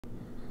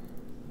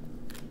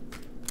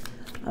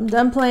I'm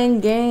done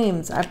playing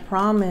games, I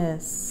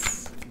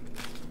promise.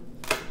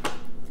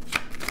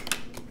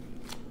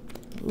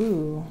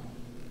 Ooh.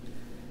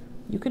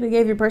 You could have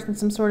gave your person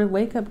some sort of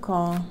wake-up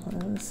call.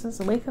 This is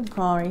a wake-up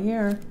call right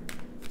here.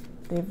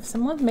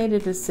 Someone's made a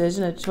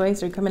decision, a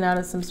choice, or coming out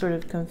of some sort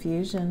of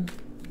confusion.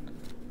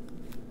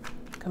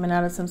 Coming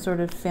out of some sort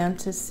of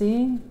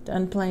fantasy.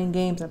 Done playing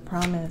games, I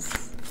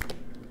promise.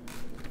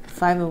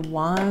 5 of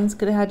Wands.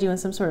 Could have had you in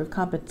some sort of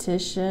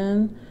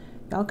competition.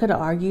 Y'all could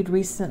have argued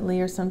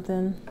recently or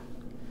something.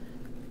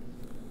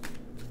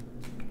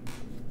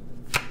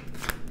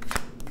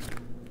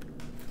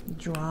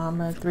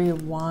 Drama. 3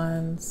 of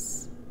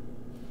Wands.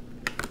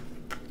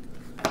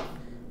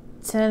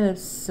 10 of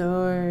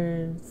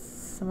Swords.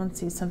 Someone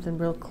sees something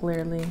real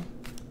clearly.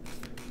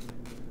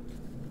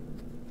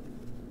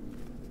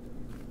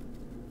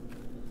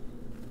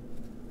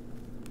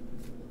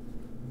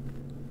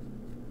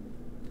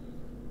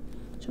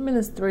 Show me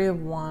this 3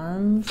 of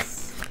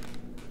Wands.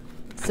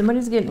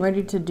 Somebody's getting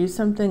ready to do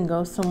something,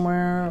 go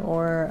somewhere,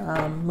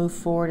 or move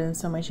forward in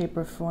some way, shape,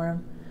 or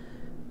form.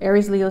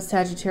 Aries, Leo,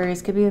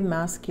 Sagittarius. Could be a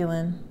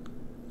masculine.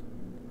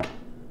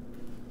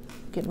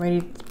 Getting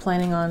ready,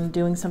 planning on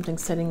doing something,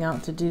 setting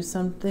out to do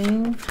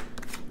something.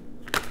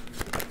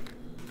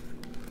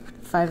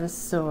 5 of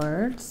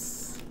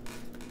Swords.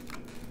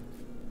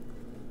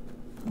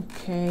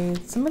 Okay,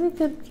 somebody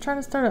could try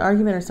to start an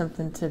argument or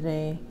something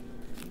today.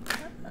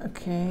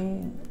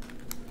 Okay.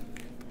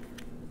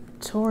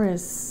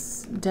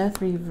 Taurus,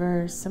 Death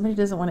reverse. Somebody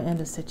doesn't want to end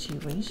a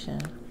situation.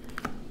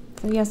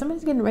 So yeah,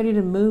 somebody's getting ready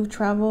to move,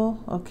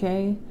 travel,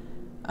 okay?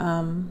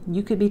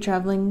 You could be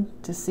traveling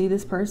to see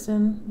this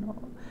person.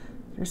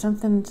 There's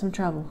something, some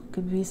travel.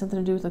 Could be something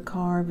to do with a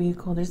car,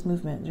 vehicle. There's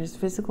movement. There's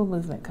physical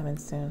movement coming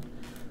soon.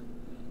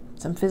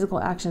 Some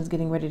physical actions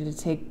getting ready to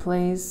take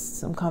place.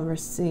 Some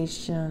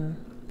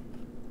conversation.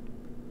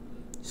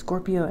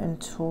 Scorpio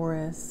and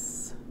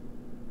Taurus.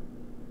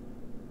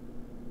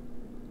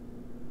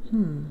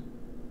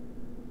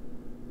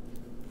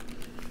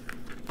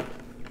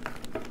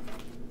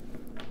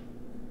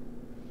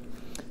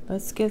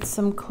 Let's get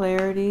some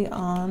clarity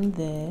on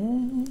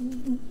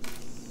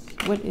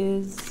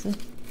this.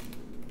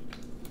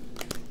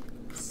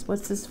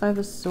 What's this 5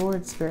 of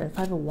Swords, Spirit,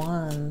 5 of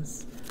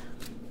Wands?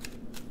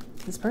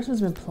 This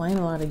person's been playing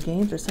a lot of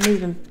games, or somebody's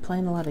been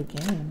playing a lot of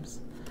games.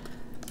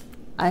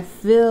 I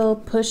feel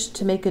pushed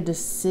to make a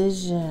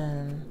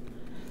decision.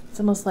 It's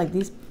almost like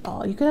these,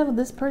 oh, you could have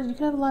this person, you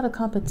could have a lot of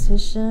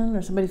competition,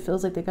 or somebody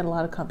feels like they got a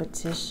lot of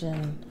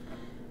competition.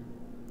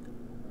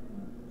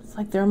 It's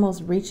like they're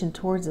almost reaching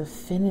towards a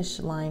finish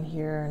line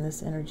here in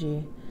this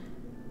energy.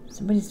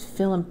 Somebody's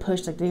feeling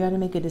pushed, like they got to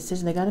make a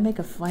decision. They got to make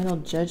a final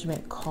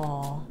judgment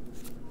call.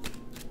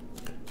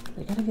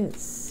 They got to get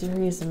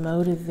serious and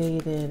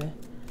motivated.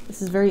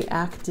 This is very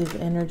active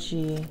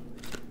energy.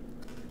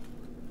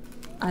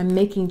 I'm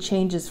making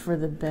changes for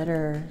the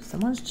better.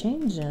 Someone's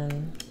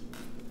changing.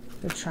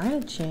 They're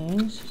trying to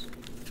change.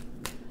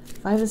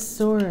 5 of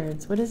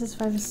Swords. What is this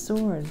 5 of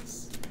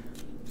Swords?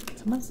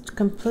 Someone's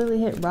completely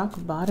hit rock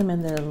bottom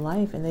in their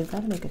life and they've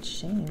got to make a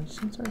change.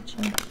 Some sort of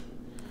change.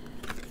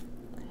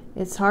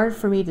 It's hard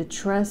for me to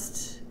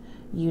trust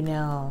you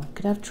now.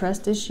 Could have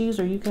trust issues,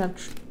 or you could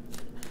have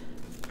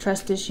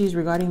trust issues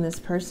regarding this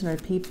person or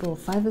people.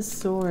 5 of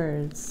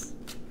Swords.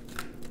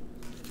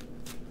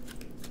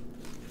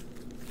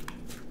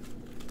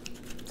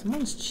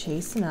 Someone's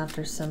chasing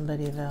after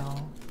somebody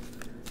though.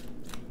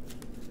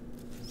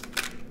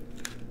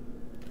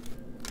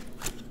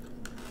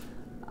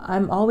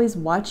 I'm always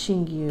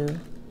watching you.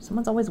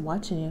 Someone's always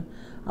watching you.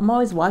 I'm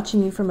always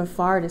watching you from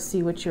afar to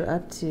see what you're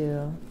up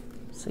to.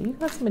 So you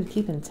got somebody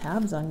keeping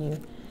tabs on you.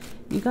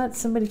 You got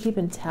somebody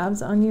keeping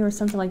tabs on you or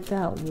something like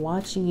that,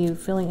 watching you,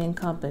 feeling in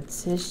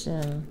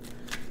competition.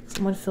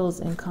 Someone feels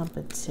in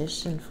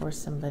competition for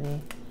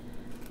somebody.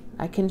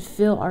 I can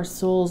feel our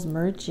souls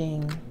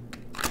merging.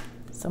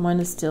 Someone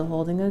is still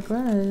holding a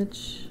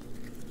grudge.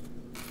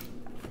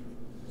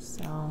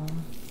 So,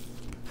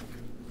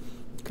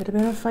 could have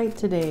been a fight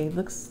today.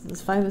 Looks,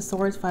 this 5 of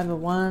Swords, 5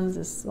 of Wands,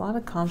 there's a lot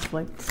of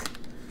conflict.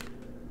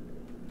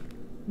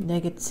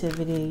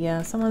 Negativity,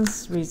 yeah,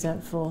 someone's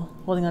resentful,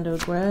 holding on to a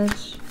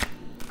grudge.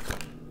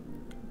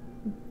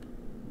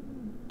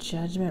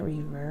 Judgment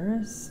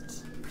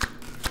reversed.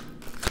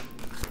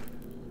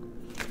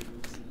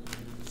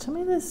 Tell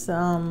me this,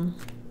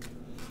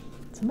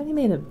 somebody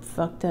made a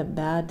fucked up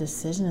bad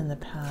decision in the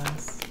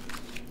past.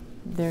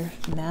 They're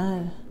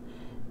mad.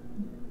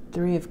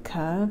 3 of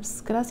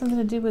Cups. Could have something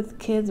to do with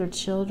kids or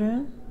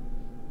children.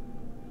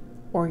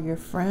 Or your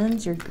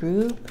friends, your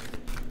group.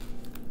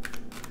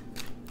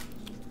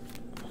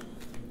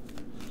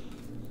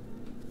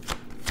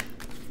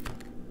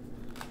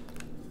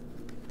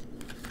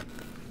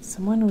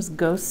 Someone was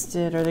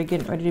ghosted, or they're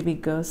getting ready to be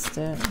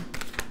ghosted.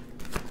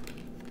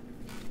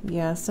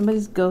 Yeah,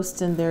 somebody's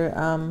ghosting their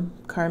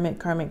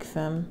karmic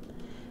femme.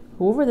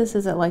 Whoever this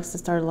is that likes to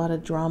start a lot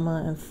of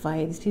drama and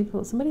fight. These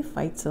people, somebody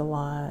fights a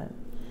lot.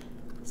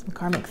 Some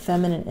karmic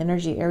feminine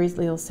energy. Aries,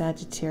 Leo,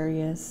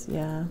 Sagittarius.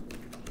 Yeah.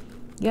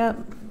 Yep.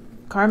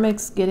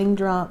 Karmic's getting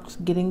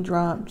dropped, getting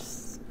dropped.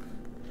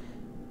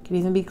 Could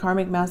even be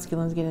karmic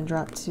masculines getting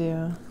dropped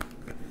too.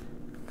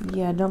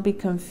 Yeah, don't be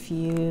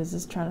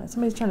confused.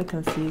 Somebody's trying to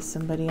confuse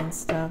somebody and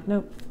stuff.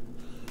 Nope.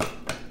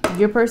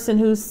 Your person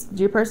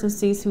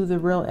sees who the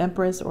real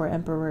empress or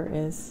emperor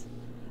is.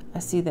 I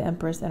see the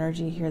empress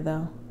energy here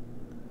though.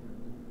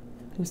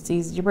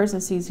 Your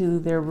person sees who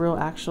their real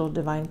actual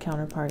divine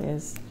counterpart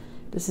is.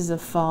 This is a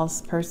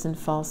false person,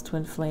 false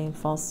twin flame,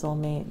 false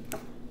soulmate.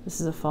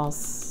 This is a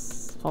false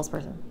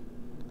person.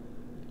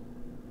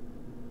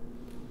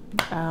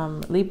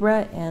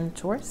 Libra and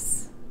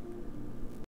Taurus.